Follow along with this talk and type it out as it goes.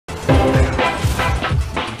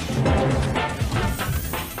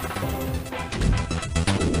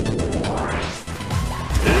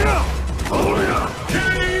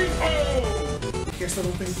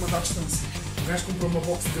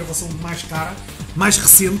box de gravação mais cara, mais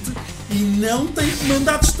recente e não tem comando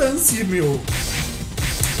à distância, meu.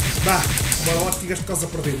 Vá, bora lá que tiveste causa a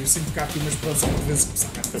perder. Eu sinto que há aqui uma esperança que vence com o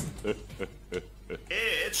Sagat.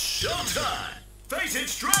 It's showtime! Face it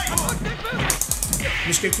straight!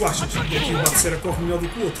 Mas o que é que tu achas? Que aqui o Batocera corre melhor do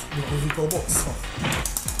que o outro, do que o Recall Box.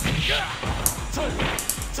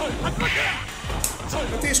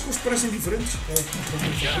 Até as cores parecem diferentes. É, as cores são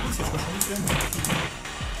diferentes. Parecem,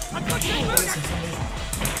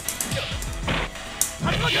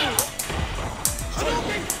 são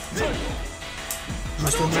mesmo.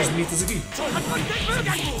 Mas estão mais bonitas aqui.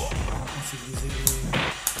 Consigo dizer.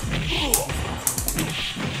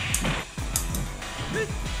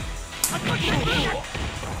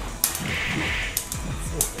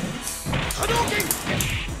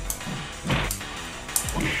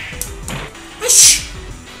 Ixi!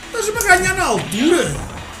 Estás-me a ganhar na altura?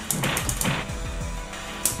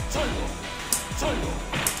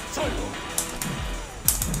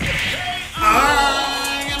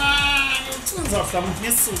 Ai, caralho! Tu não sabes estar muito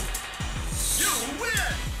nesse suco. You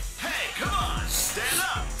win! Hey, come on! Stand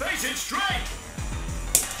up! Face it straight!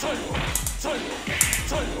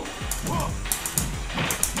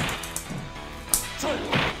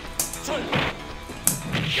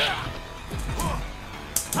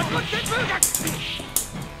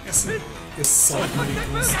 Esse salto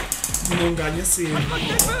não ganha sempre.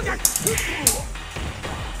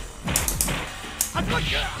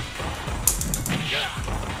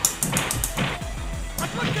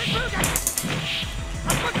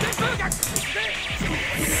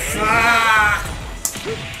 Ah!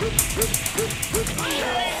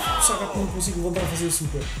 O Sagat não consigo levantar a fazer o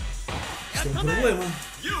super. Isto é um problema.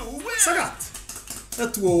 You win! Sagat, a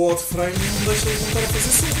tua odd frame não me deixa levantar a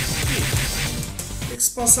fazer super. O que é que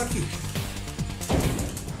se passa aqui?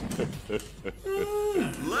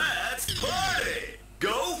 Let's party!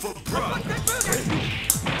 Go for broke!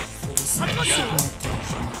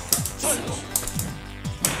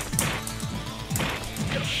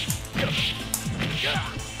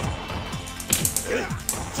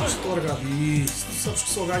 Estou largado isso. Tu sabes que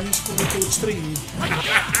só ganhas quando eu estou distraído.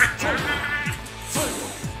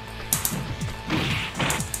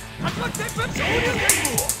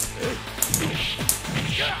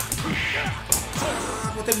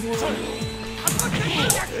 Botei no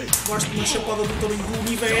gosto de uma chapada do tamanho do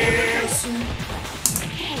universo.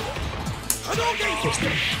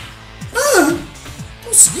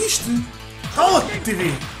 Conseguiste? Cala-te,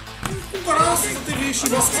 TV! Com caraças, a TV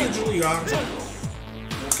chegou a se desligar.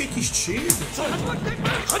 O que é que isto chega?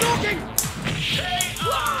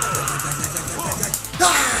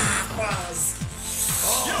 Quase!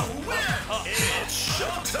 You win! It's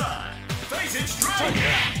showtime! Face it straight!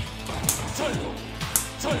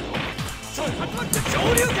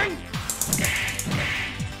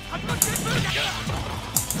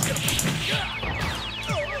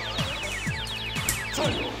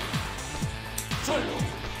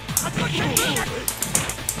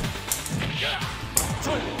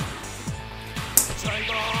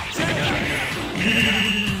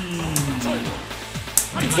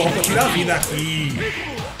 Volta a tirar a vida aqui!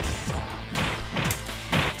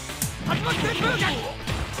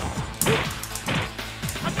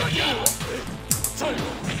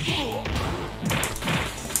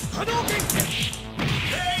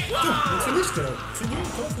 Não defendeste, cara?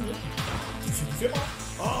 Defendeu,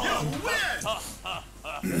 You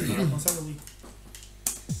win! consegue ali.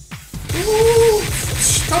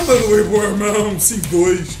 Está-me a doer, boa mão!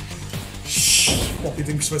 5-2!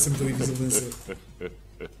 Palpite que isto vai ser muito difícil de vencer.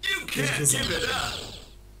 You can't give it up!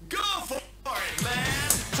 Go for it,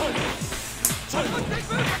 man!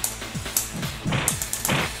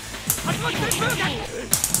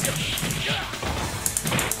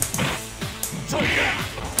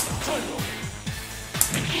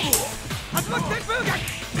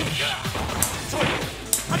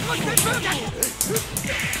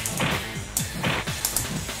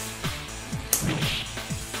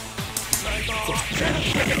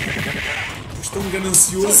 Estou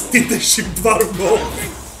ganancioso que tenta sempre dar o golpe.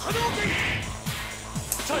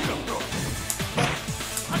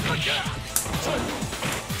 Mas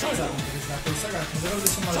agora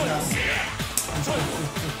deixa mais graça.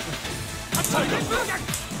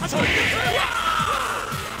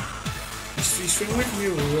 Isto foi um erro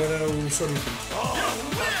meu, era o Sorry.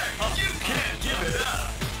 You can't give it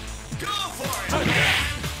up! Go for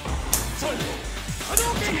it!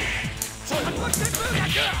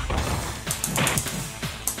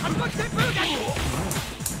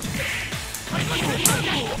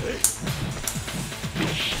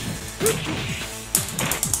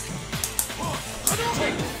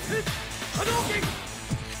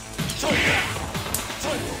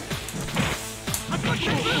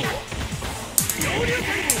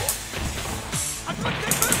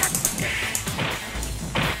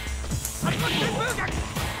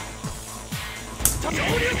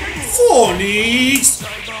 Fónix!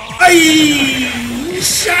 Ai!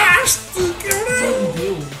 Inchaste,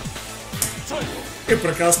 cabrão! Eu por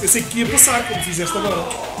acaso pensei que ia passar, como fizeste agora.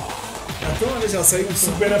 Então, olha, já sei, um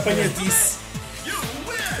super apanhatice.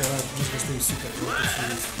 Caralho, desgastei o super.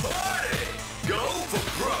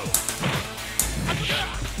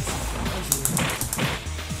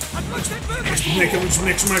 Este boneco é um dos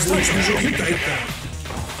bonecos mais longos do jogo inteiro, cara.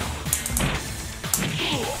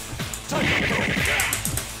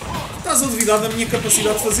 Estás a duvidar da minha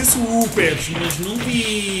capacidade de fazer supers, mas não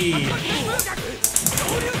vi.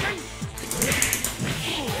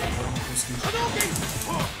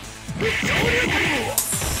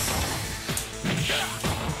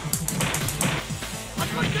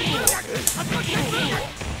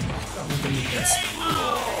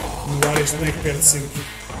 No ar este boneco perde sempre.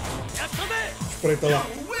 Espreita lá.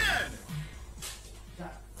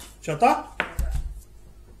 Já está?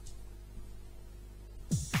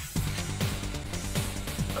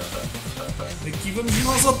 Aqui vamos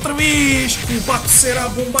nós outra vez, com o Batocera a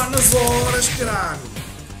bombar nas horas, caralho.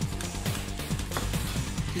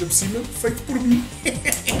 Ainda por cima, feito por mim. It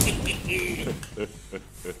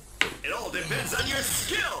all depends on your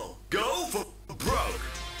skill. Go for broke.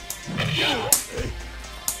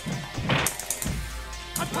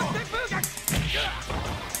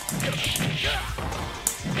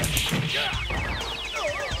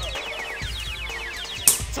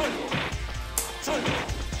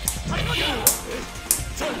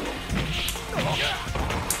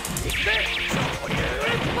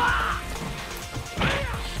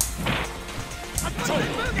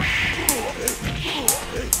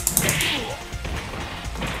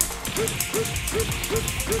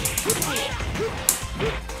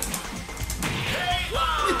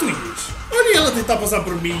 E tu ias? Olha ela tentar passar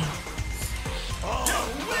por mim.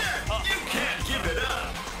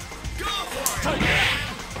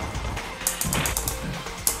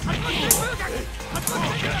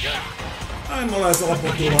 Ai, molesta ela para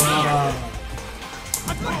o teu lado.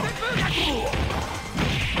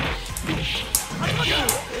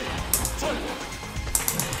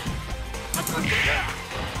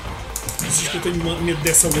 Achas que eu tenho medo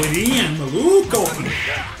dessa loirinha? Maluca, ó filho?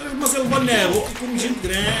 Mas ele vai na boca como gente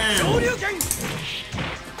grande.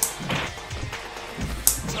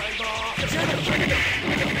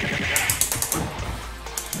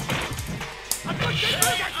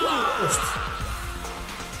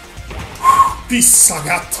 Isso,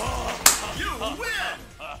 Sagat!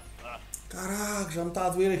 Caraca, já me está a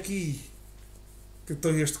doer aqui.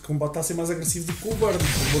 Então este combate está a ser mais agressivo do que o Bird. O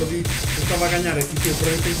Bird eu estava a ganhar aqui que eu para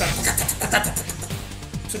ele tentar. Por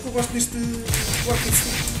isso é que eu gosto deste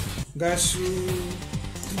gajo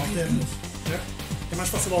alterno. É mais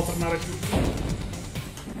fácil alternar aqui.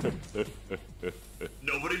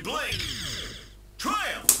 Nobody blink.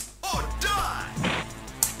 Triumph or die.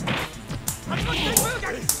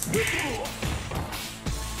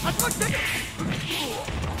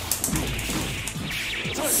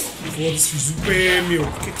 Foda-se, fiz o pé, meu.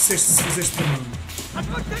 Porquê é que se fizeste para mim?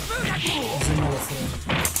 Usei mal a frente.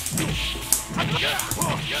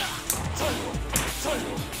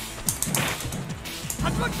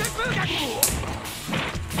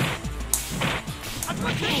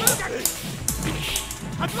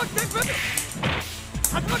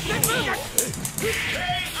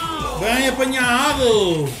 Bem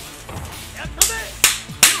apanhado!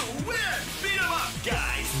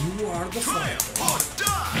 You are the fire.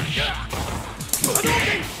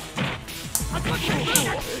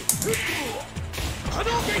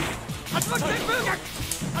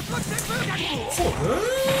 Foda!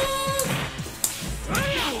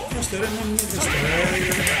 Esta era uma minha rasteira.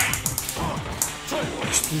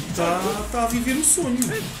 Isto está a viver o sonho.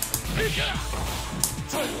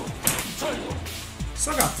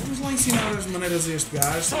 Sagat, vamos lá ensinar as maneiras a este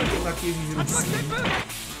gajo. Está aqui a viver o sonho.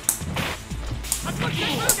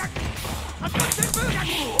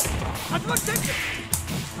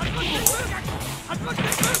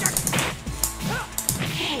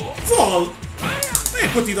 Vol! É a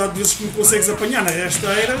quantidade de vezes que me consegues apanhar na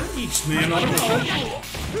rasteira. Isto nem é normal.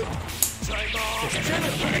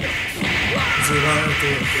 Mas agora estou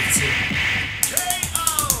a dizer.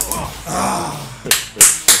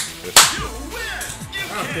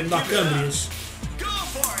 Tem de dar câmeras.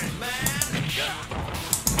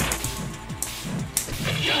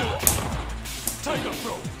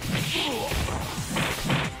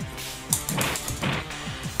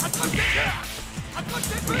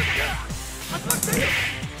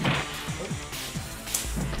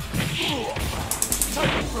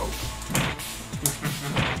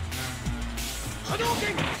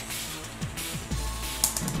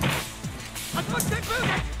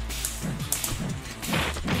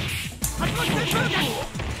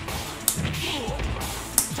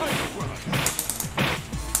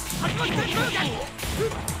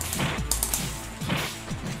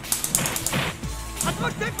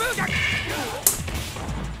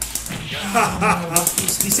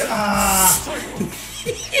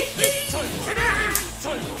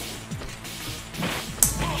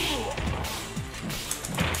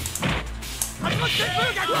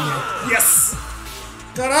 Yes!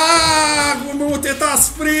 Caraca, o meu até está a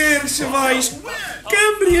sofrer, chavais!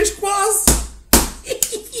 Câmbrias, quase!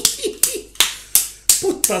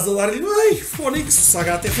 Puto, estás a dar-lhe bem! Fónix, o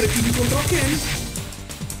Sagat é fraquinho contra o Ken.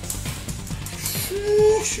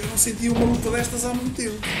 Eu não sentia uma luta destas há muito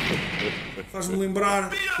tempo. Faz-me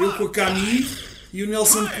lembrar eu com a Cami e o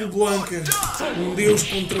Nelson com o Blanca. Um deus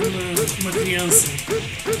contra uma criança.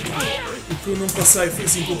 O que eu não passei foi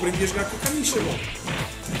assim que eu aprendi a jogar com a Cami, chaval.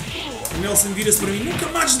 O Nelson vira-se para mim: nunca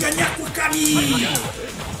mais ganhar com a Cami!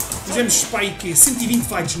 Fizemos pai quê? 120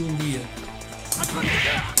 fights num dia.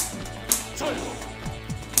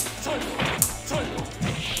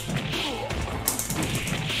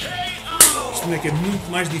 Este boneco é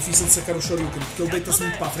muito mais difícil de sacar o Shoryuken, porque ele deita-se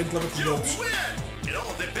muito para a frente e leva com os golpes.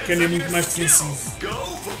 O Ken é muito mais defensivo.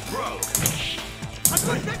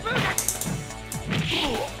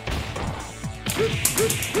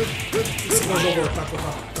 Se não joga o ataque,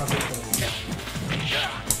 está a ver para mim.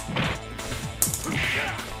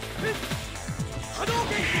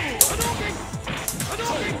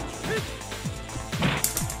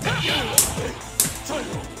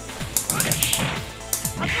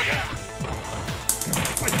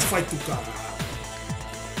 Vai tocar.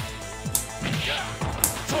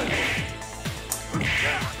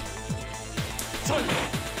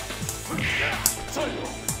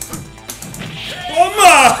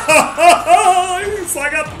 Toma! O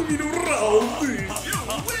Sagat domina o round.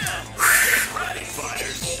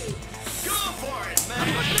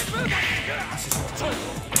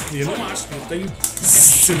 Eu não acho, eu tenho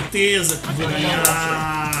certeza que vou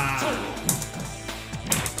ganhar.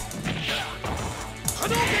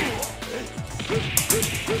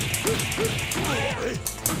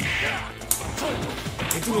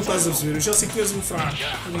 E tu não estás a perceber, eu já sei que tu és um fraco,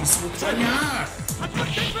 por isso vou-te ganhar.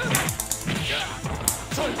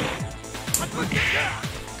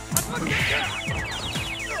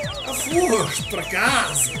 A força, para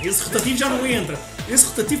casa. Esse rotativo já não entra. Esse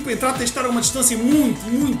rotativo para entrar tem de estar a uma distância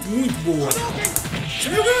muito boa.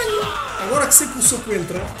 Já eu ganho. Agora que sei que o soco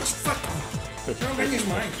entra, estás fato. Já não ganhas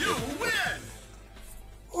mais.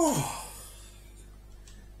 Oh.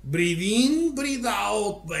 Breathe in, breathe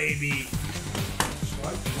out, baby.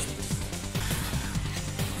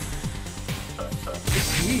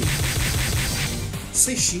 Aqui.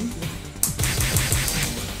 6-5.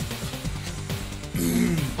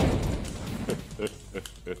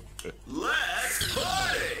 Let's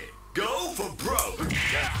party! Go for broke!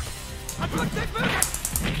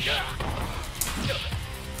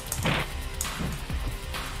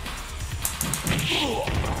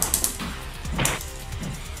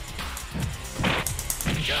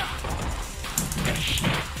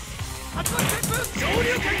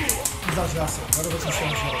 Desasgaça, agora vou deixar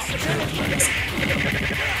os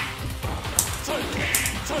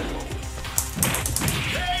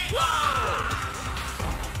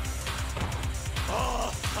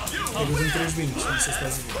Temos em 3 minutos, não sei se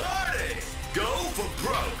estás a ver.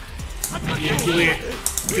 E aquilo é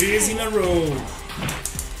 3 in a row.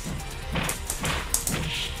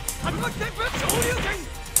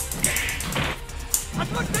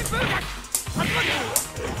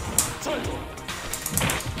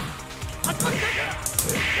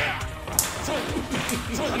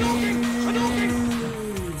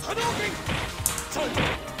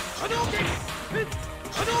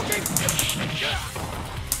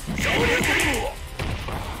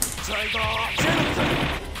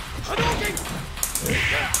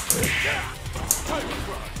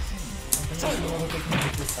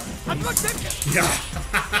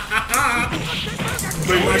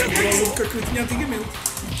 Bem mais poderosa do que a que eu tinha antigamente.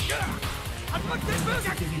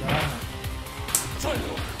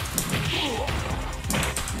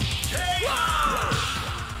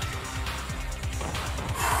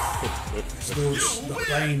 As dores da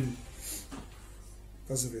pain.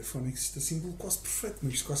 Estás a ver, Phonics, isto é símbolo quase perfeito,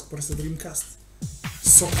 mas isto quase que parece a Dreamcast.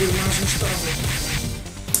 Só com a imagem estável.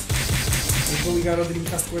 Eu vou ligar a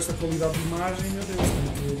Dreamcast com esta qualidade de imagem, meu Deus,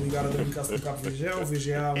 tenho que ligar a Dreamcast no cabo VGA, o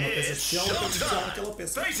VGA é uma peça especial, eu tenho que usar aquela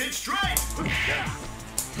peça.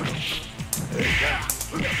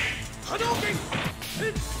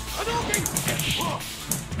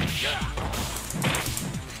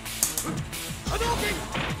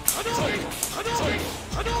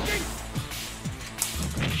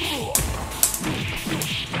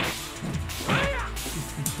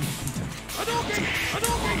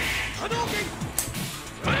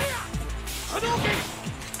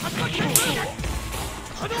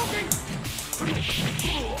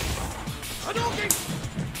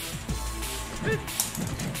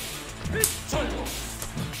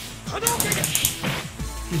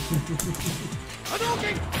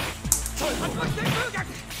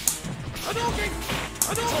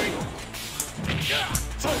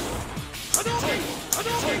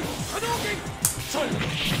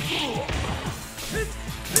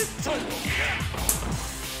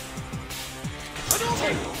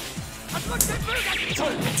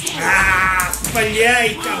 Ah,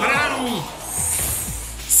 falhei, cabrão!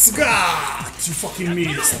 Sagat, you fucking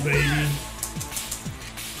missed, baby.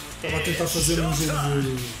 Estava a tentar fazer um jogo de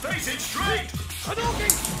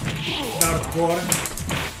hardcore.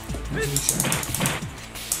 Mas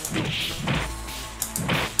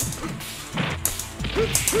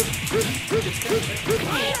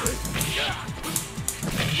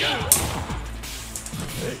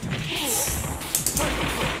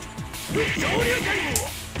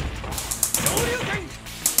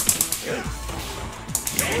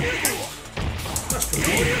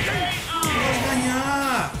vais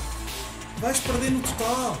ganhar! Vais perder no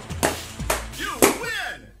total!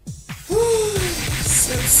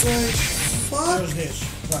 7, 6, fuck! Os 10.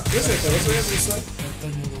 Vá. Eu sei, eu sei.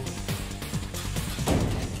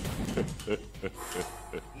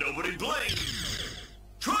 Nobody blink.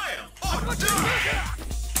 Triumph or die.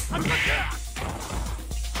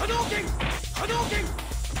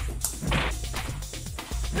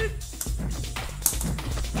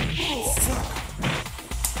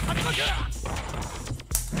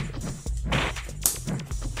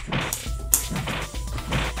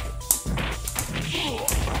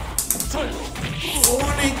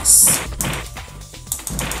 Onyx!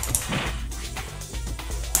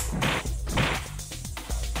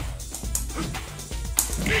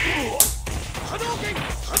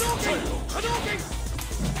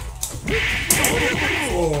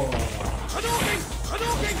 Oh!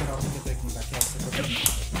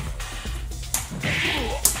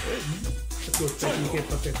 A tua técnica é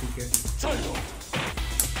patética.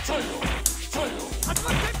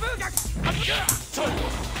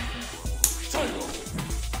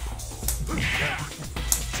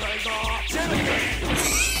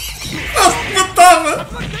 Matava!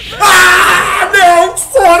 Ah, não!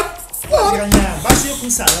 Forte! Vais ganhar. Basta eu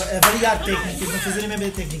começar a variar técnicas, não fazer a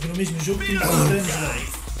mesma técnica no mesmo jogo que encontramos lá.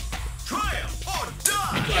 Triumph or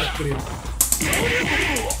die. Claro, primo.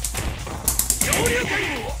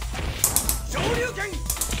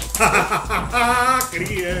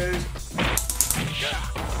 Querias!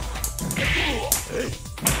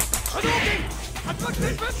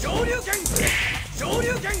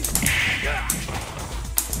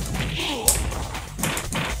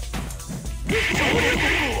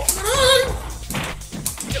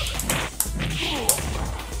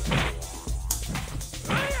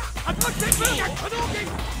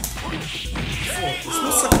 Isso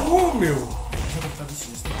não sacou, meu! Não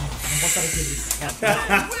posso estar aqui a dizer.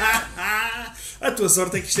 A tua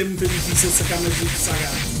sorte é que isto é muito difícil sacar magia de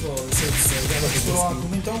Sagat. Se for um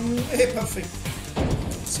Akuma, então é perfeito.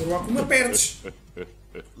 Se o Akuma perdes.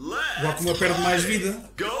 O Akuma perde mais vida.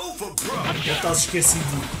 Go for broke. Já estás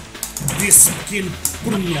esquecido desse pequeno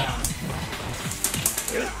pormenor.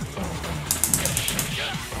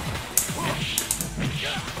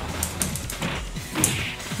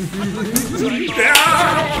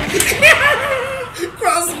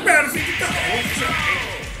 Quase perfeito!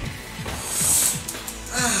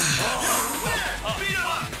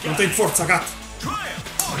 Não tem forte, Sagat!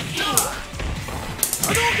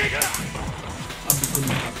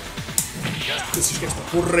 Vocês que esta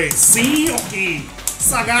porra é sim ou quê?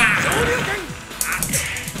 Sagat!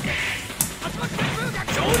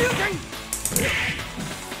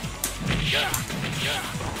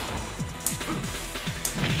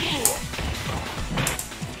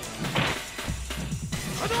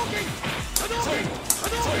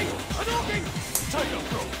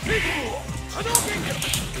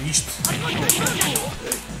 É isto?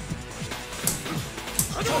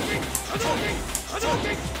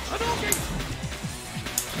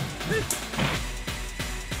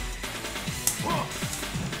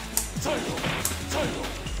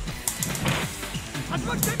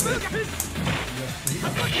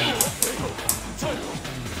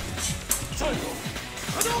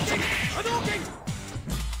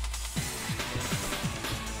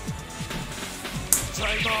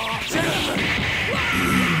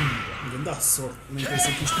 Não dá sorte, nem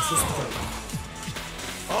pensei que isto fosse total.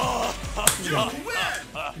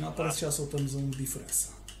 Não, parece que já soltamos uma diferença.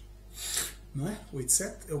 Não é?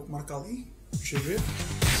 8-7 é o que marca ali. Deixa eu ver.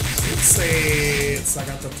 8-7.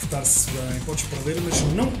 Sagat a portar-se bem. Podes perder, mas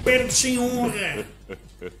não perdes sem honra.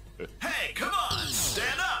 Hey, come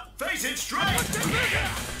straight!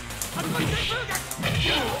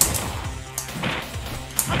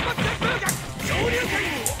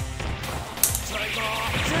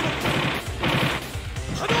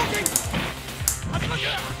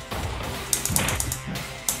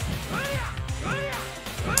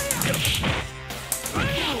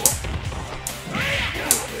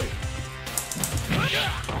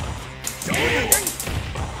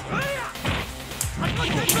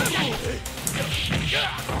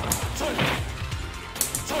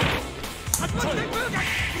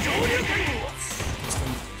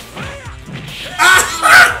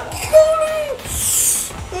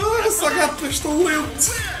 Sagat, estou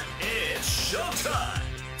lento! It's showtime!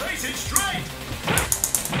 Face it straight!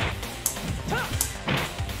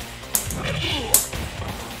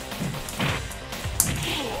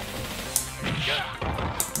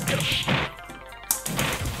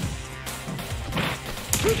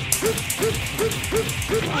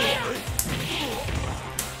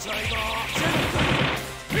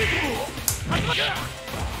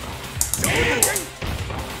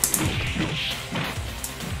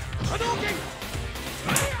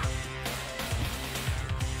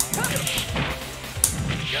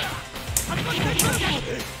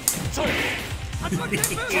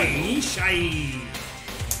 Ixi, aí!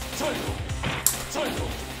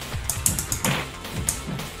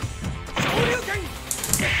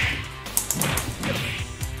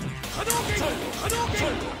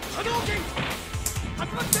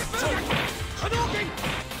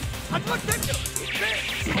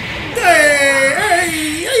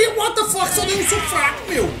 Ei, what the fuck? Só deu um soco fraco,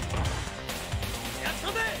 meu!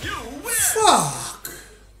 Fuck!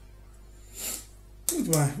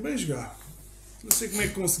 Muito bem, bem jogado. Não sei como é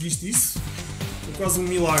que conseguiste isso. Foi quase um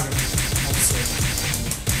milagre.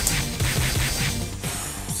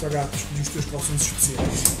 Sagat, escolhi os teus calções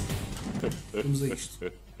especiais. Vamos a isto.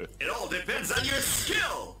 It all depends on your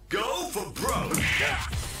skill! Go for broke!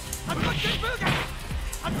 Uma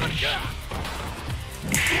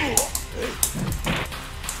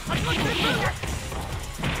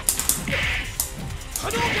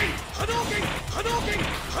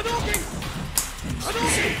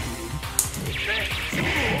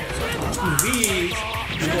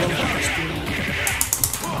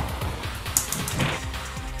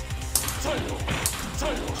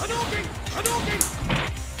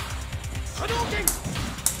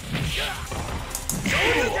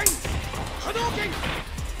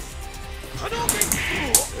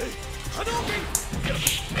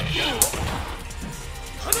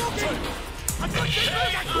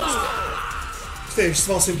vez, isto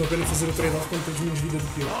vale sempre a pena fazer o trade-off quando tens menos vida do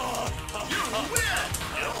que eu. You win!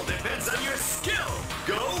 It all depends on your skill!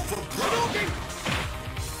 Go for broke!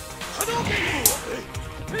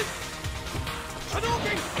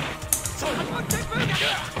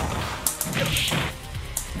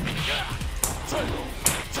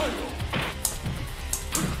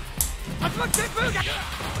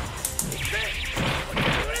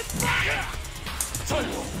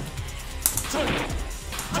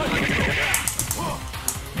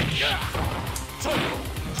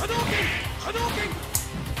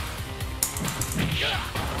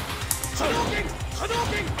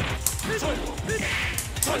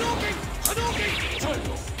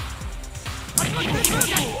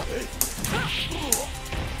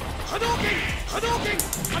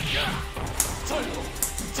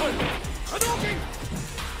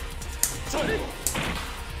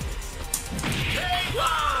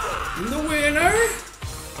 And the winner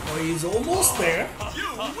is almost there. You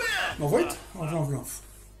win! 9-8? 9-9-9.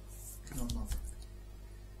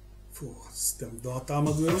 Foda-se, está-me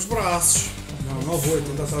a doer os braços. Não, 9-8,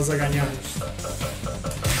 ainda estás a ganhar.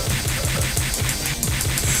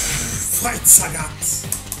 Fight, Sagat!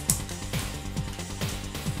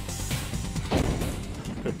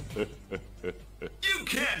 You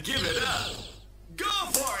can't give it up! Go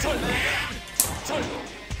for it, man!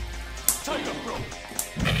 Tiger bro!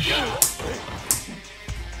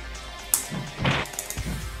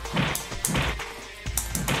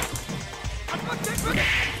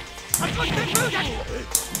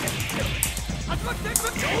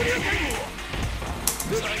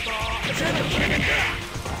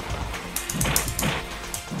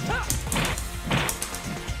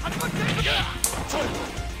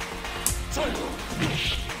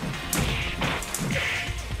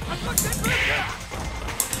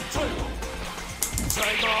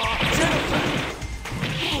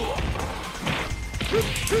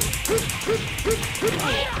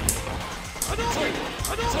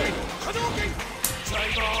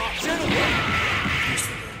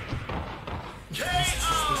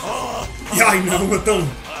 Ai não, então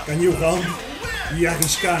ganhei o round. E a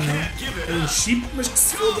arriscar, não? É um chip, mas que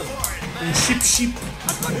se foda. É um chip.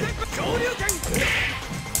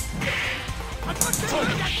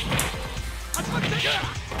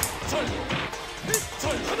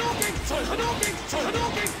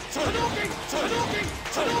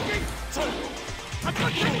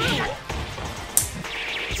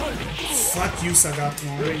 Fuck you, Sagat,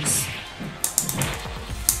 não é isso.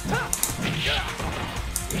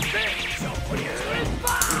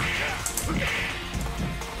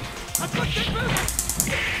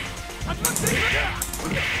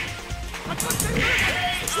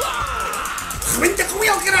 Rebenta com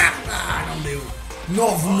ele, caralho! Ah, não deu.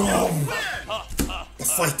 9-9. The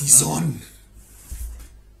fight is on.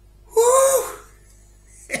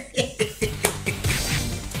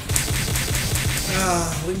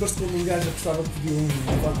 Lembras-te quando um gajo apostava que podiam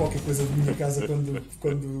levar qualquer coisa de minha casa quando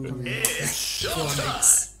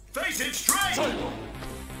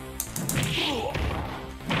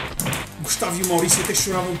Gustavo e o Maurício até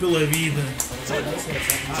choravam pela vida.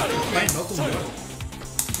 Bem, não, melhor.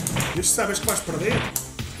 Desde que sabes que vais perder,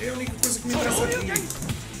 é a única coisa que me interessa aqui.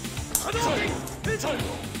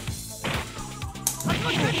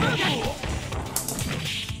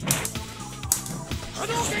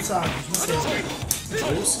 Sabes, não sei.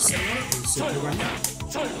 Ouça, senhora, eu sei que eu ganhar.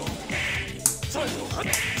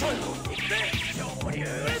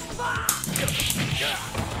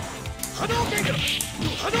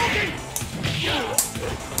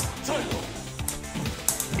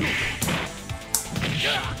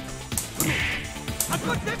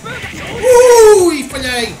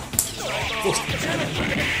 Falhei!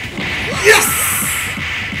 Yes!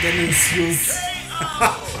 Ganancioso!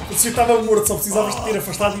 O senhor estava morto, só precisavas de ter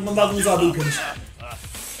afastado e mandado uns adúcaros.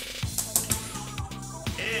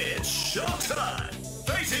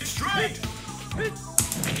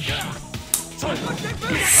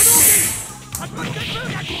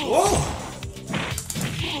 Oh!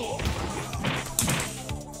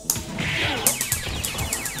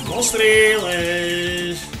 Com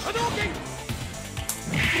estrelas!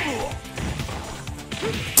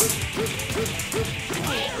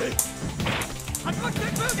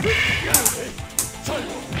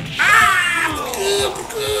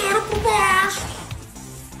 Porque era por baixo!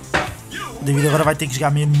 David agora vai ter que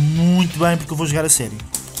jogar mesmo muito bem porque eu vou jogar a sério.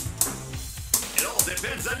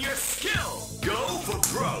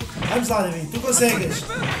 Vamos lá, David, tu consegues!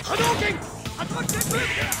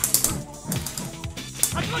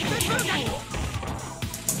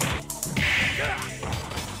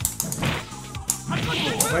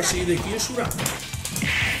 Vai sair daqui a chorar.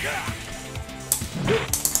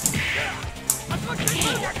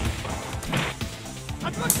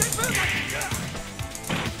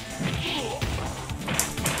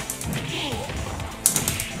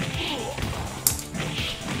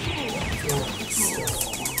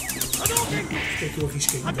 O que é que eu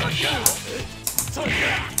arrisquei então?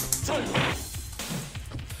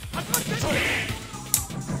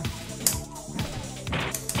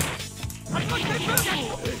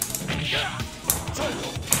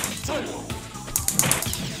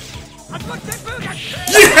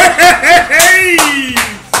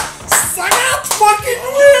 Sagat fucking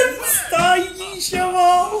wins! Tá aí,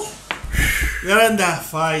 chaval! Grande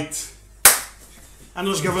fight! Ah,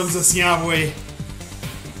 nós jogávamos assim à bué.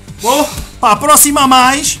 Bom, pá, próxima a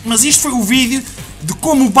mais, mas isto foi o vídeo de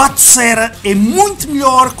como o Batocera é muito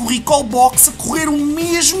melhor que o Recall Box a correr o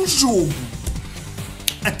mesmo jogo.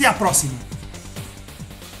 Até à próxima!